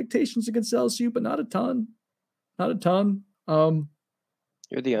expectations against LSU, but not a ton.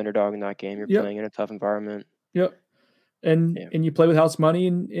 You're the underdog in that game. You're playing in a tough environment. Yep. And you play with house money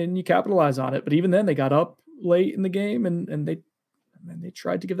and you capitalize on it. But even then they got up late in the game and they And they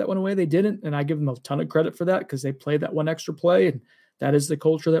tried to give that one away. They didn't. And I give them a ton of credit for that because they played that one extra play. And that is the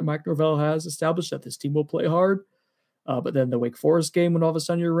culture that Mike Norvell has established, that this team will play hard. But then the Wake Forest game, when all of a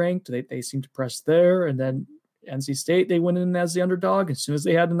sudden you're ranked, they seem to press there. And then NC State, they went in as the underdog. As soon as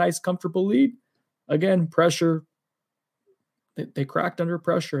they had a nice, comfortable lead, again, pressure. They cracked under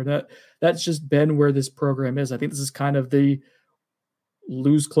pressure. That's just been where this program is. I think this is kind of the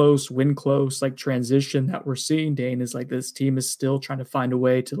lose close, win close, like transition that we're seeing, Dane, is like this team is still trying to find a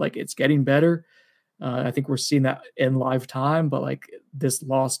way to, like, it's getting better. I think we're seeing that in live time, but like this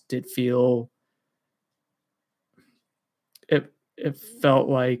loss did feel, it felt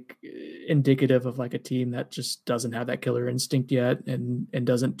like indicative of like a team that just doesn't have that killer instinct yet and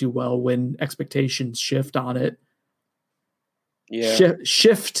doesn't do well when expectations shift on it. Yeah.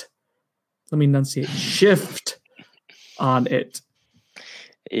 Shift. Let me enunciate. Shift on it.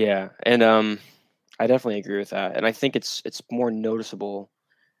 Yeah. And I definitely agree with that. And I think it's more noticeable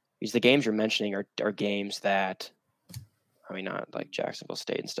because the games you're mentioning are games that, I mean, not like Jacksonville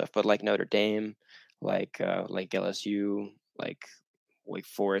State and stuff, but like Notre Dame, like LSU, like Wake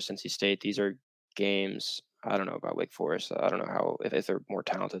Forest, NC State. These are games. I don't know about Wake Forest. I don't know how if they're more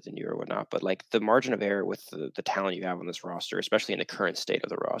talented than you or whatnot, but like the margin of error with the talent you have on this roster, especially in the current state of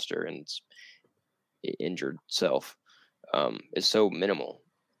the roster and its injured self, is so minimal,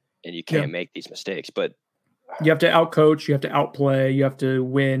 and you can't make these mistakes. But you have to outcoach, you have to outplay, you have to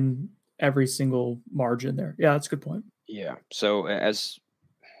win every single margin there. Yeah, that's a good point. Yeah. So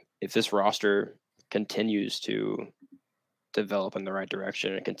if this roster continues to develop in the right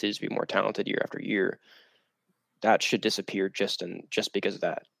direction and continues to be more talented year after year, that should disappear just because of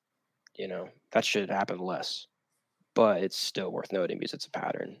that. You know, that should happen less. But it's still worth noting because it's a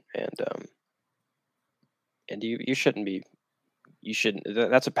pattern, and you shouldn't be. You shouldn't.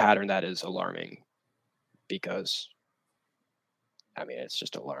 That's a pattern that is alarming, because I mean, it's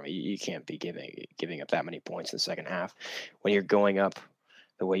just alarming. You can't be giving up that many points in the second half when you're going up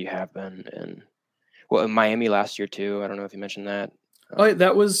the way you have been. And well, in Miami last year too. I don't know if you mentioned that.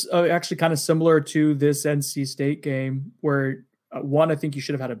 That was actually kind of similar to this NC State game where I think you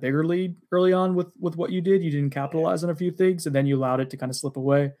should have had a bigger lead early on with what you did. You didn't capitalize on a few things, and then you allowed it to kind of slip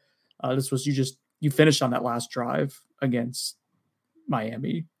away. This was you finished on that last drive against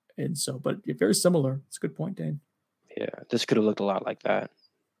Miami, and so, but very similar. It's a good point, Dane. Yeah, this could have looked a lot like that.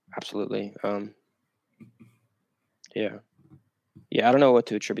 Absolutely. Yeah. I don't know what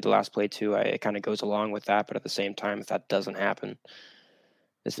to attribute the last play to. It kind of goes along with that, but at the same time, if that doesn't happen,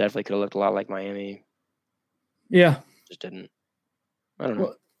 this definitely could have looked a lot like Miami. Yeah, just didn't. I don't know.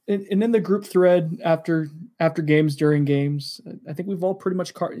 Well, and in the group thread after games, during games, I think we've all pretty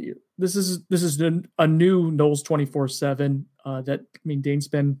much this is a new Noles 24/7. That, I mean, Dane's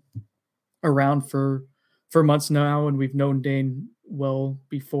been around for months now, and we've known Dane well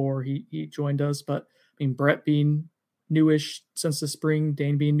before he joined us. But I mean, Brett being newish since the spring,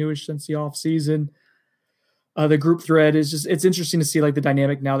 Dane being newish since the off season. The group thread is it's interesting to see like the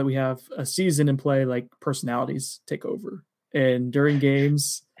dynamic now that we have a season in play, like personalities take over. And during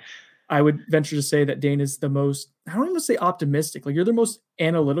games, I would venture to say that Dane is the most, I don't even say optimistic. Like, you're the most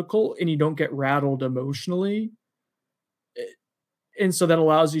analytical and you don't get rattled emotionally. And so that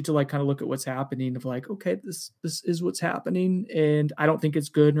allows you to like kind of look at what's happening of like, okay, this is what's happening. And I don't think it's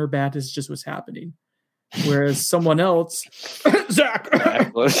good or bad. It's just what's happening. Whereas someone else, Zach,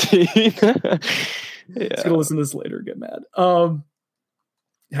 he's gonna listen to this later and get mad.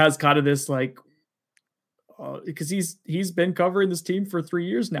 Has kind of this like, because he's been covering this team for 3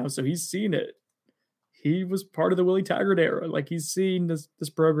 years now, so he's seen it. He was part of the Willie Taggart era. Like, he's seen this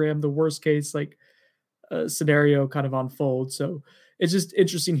program, the worst case like scenario kind of unfold. So it's just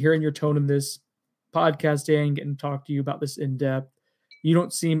interesting hearing your tone in this podcast, Dan, getting to talk to you about this in depth. You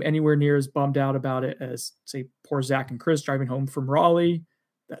don't seem anywhere near as bummed out about it as, say, poor Zach and Chris driving home from Raleigh.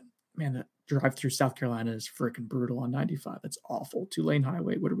 That drive through South Carolina is freaking brutal on 95. That's awful. 2-lane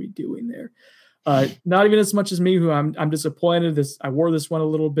highway. What are we doing there? Not even as much as me, who I'm disappointed. I wore this one a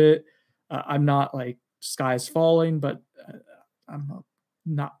little bit. I'm not like sky's falling, but I'm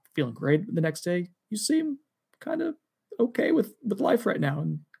not feeling great the next day. You seem kind of okay with life right now,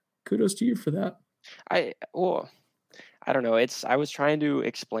 and kudos to you for that. I don't know. I was trying to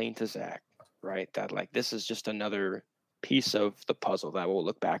explain to Zach, right, that like this is just another piece of the puzzle that we'll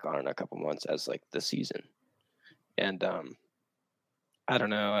look back on in a couple months as like the season. And I don't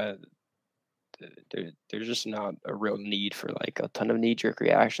know. There's just not a real need for like a ton of knee-jerk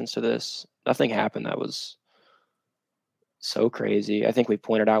reactions to this. Nothing happened that was so crazy. I think we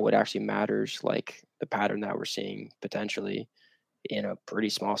pointed out what actually matters, like the pattern that we're seeing potentially in a pretty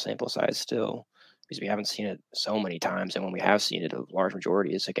small sample size still. because we haven't seen it so many times. And when we have seen it, a large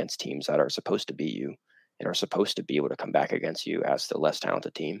majority is against teams that are supposed to beat you and are supposed to be able to come back against you as the less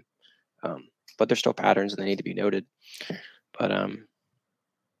talented team. But there's still patterns and they need to be noted. But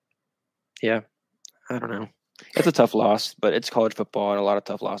yeah, I don't know. It's a tough loss, but it's college football and a lot of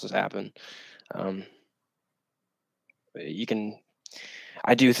tough losses happen. I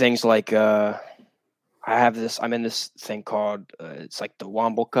do things like I'm in this thing called it's like the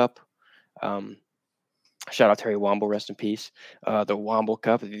Womble Cup. Shout out Terry Womble, rest in peace. The Womble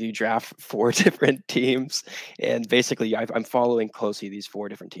Cup, you draft 4 different teams, and basically I'm following closely these 4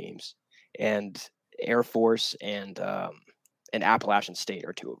 different teams, and Air Force and Appalachian State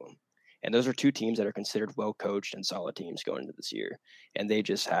are 2 of them. And those are 2 teams that are considered well-coached and solid teams going into this year. And they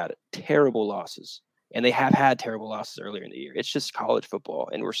just had terrible losses. And they have had terrible losses earlier in the year. It's just college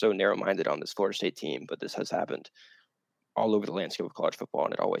football. And we're so narrow-minded on this Florida State team. But this has happened all over the landscape of college football,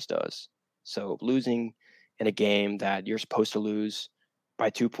 and it always does. So losing in a game that you're supposed to lose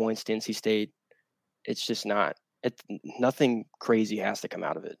by 2 points to NC State, it's just not. Nothing crazy has to come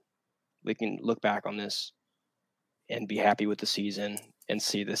out of it. We can look back on this and be happy with the season and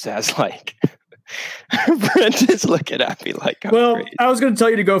see this as like Brent is looking at me like I'm crazy. I was going to tell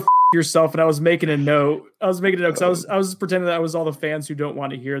you to go yourself, and I was making a note. Because I was pretending that I was all the fans who don't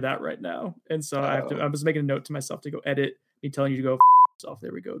want to hear that right now, and so I was making a note to myself to go edit me telling you to go yourself.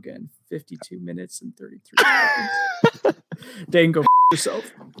 There we go again. 52 minutes and 33 seconds. Dang, go yourself.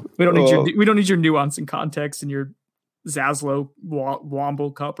 We don't need your nuance and context and your Zaslow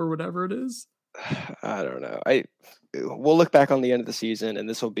Womble Cup or whatever it is. I don't know. We'll look back on the end of the season, and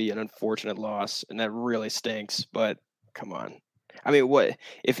this will be an unfortunate loss, and that really stinks. But come on, I mean, what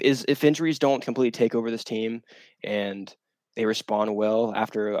if injuries don't completely take over this team, and they respond well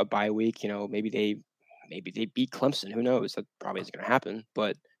after a bye week? You know, maybe they beat Clemson. Who knows? That probably isn't going to happen,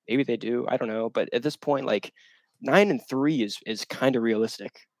 but maybe they do. I don't know. But at this point, like 9-3 is kind of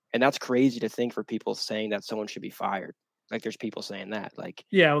realistic, and that's crazy to think for people saying that someone should be fired. Like there's people saying that, like,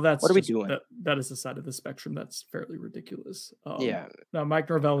 yeah, well, that's what are we doing? That is the side of the spectrum that's fairly ridiculous. Yeah. Now Mike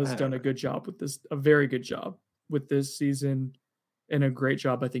Norvell has done a good job with this, a very good job with this season, and a great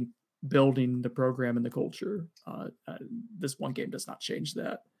job, I think, building the program and the culture. This one game does not change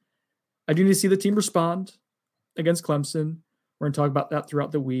that. I do need to see the team respond against Clemson. We're going to talk about that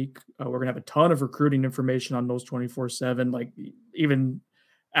throughout the week. We're going to have a ton of recruiting information on those 24/7, like even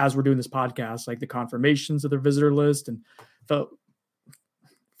as we're doing this podcast, like the confirmations of their visitor list. And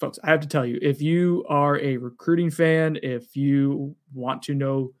folks, I have to tell you, if you are a recruiting fan, if you want to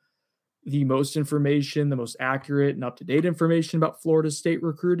know the most information, the most accurate and up-to-date information about Florida State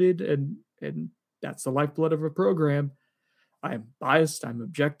recruited, and that's the lifeblood of a program, I am biased, I'm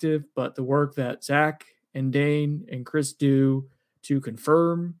objective, but the work that Zach and Dane and Chris do to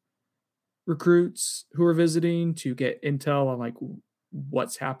confirm recruits who are visiting, to get intel on like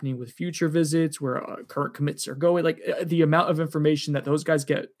what's happening with future visits, where current commits are going, like the amount of information that those guys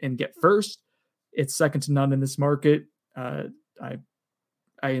get first, it's second to none in this market. I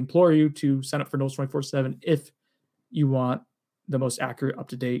implore you to sign up for Noles 24/7 if you want the most accurate,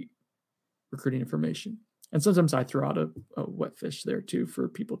 up-to-date recruiting information. And sometimes I throw out a wet fish there too for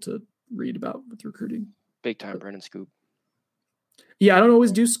people to read about with recruiting. Big time Brennan scoop. Yeah, I don't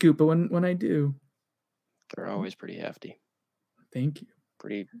always do scoop, but when I do, they're always pretty hefty. Thank you.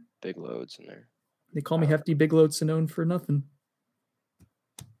 Pretty big loads in there. They call me Hefty Big Load Sinone for nothing.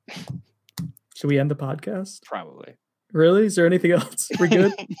 Should we end the podcast? Probably. Really? Is there anything else? We're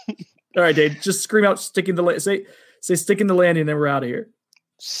good? All right, Dave. Just scream out sticking the say sticking the landing, and then we're out of here.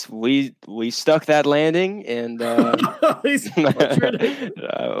 We stuck that landing, and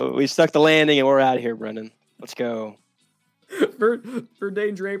we stuck the landing, and we're out of here, Brendan. Let's go. For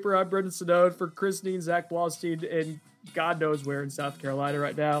Dane Draper, I'm Brendan Sinone. For Chris Dean, Zach Blaustein, and God knows where in South Carolina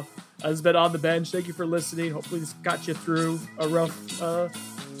right now. This has been On the Bench. Thank you for listening. Hopefully this got you through a rough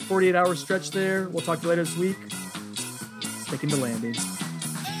 48-hour stretch there. We'll talk to you later this week. Sticking the landing.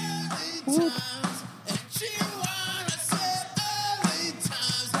 Whoop.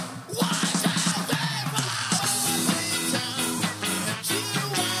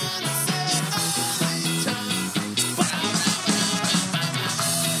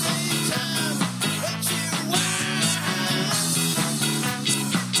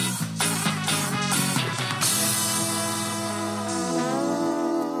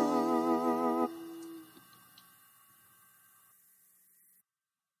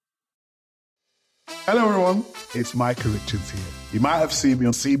 Hello everyone, it's Micah Richards here. You might have seen me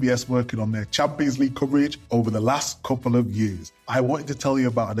on CBS working on their Champions League coverage over the last couple of years. I wanted to tell you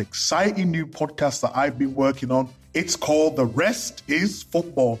about an exciting new podcast that I've been working on. It's called The Rest is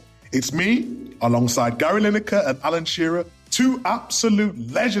Football. It's me, alongside Gary Lineker and Alan Shearer, two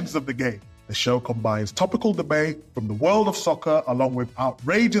absolute legends of the game. The show combines topical debate from the world of soccer along with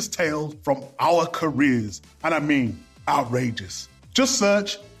outrageous tales from our careers. And I mean outrageous. Just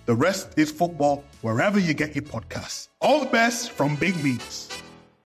search The Rest is Football wherever you get your podcasts. All the best from Big Meats.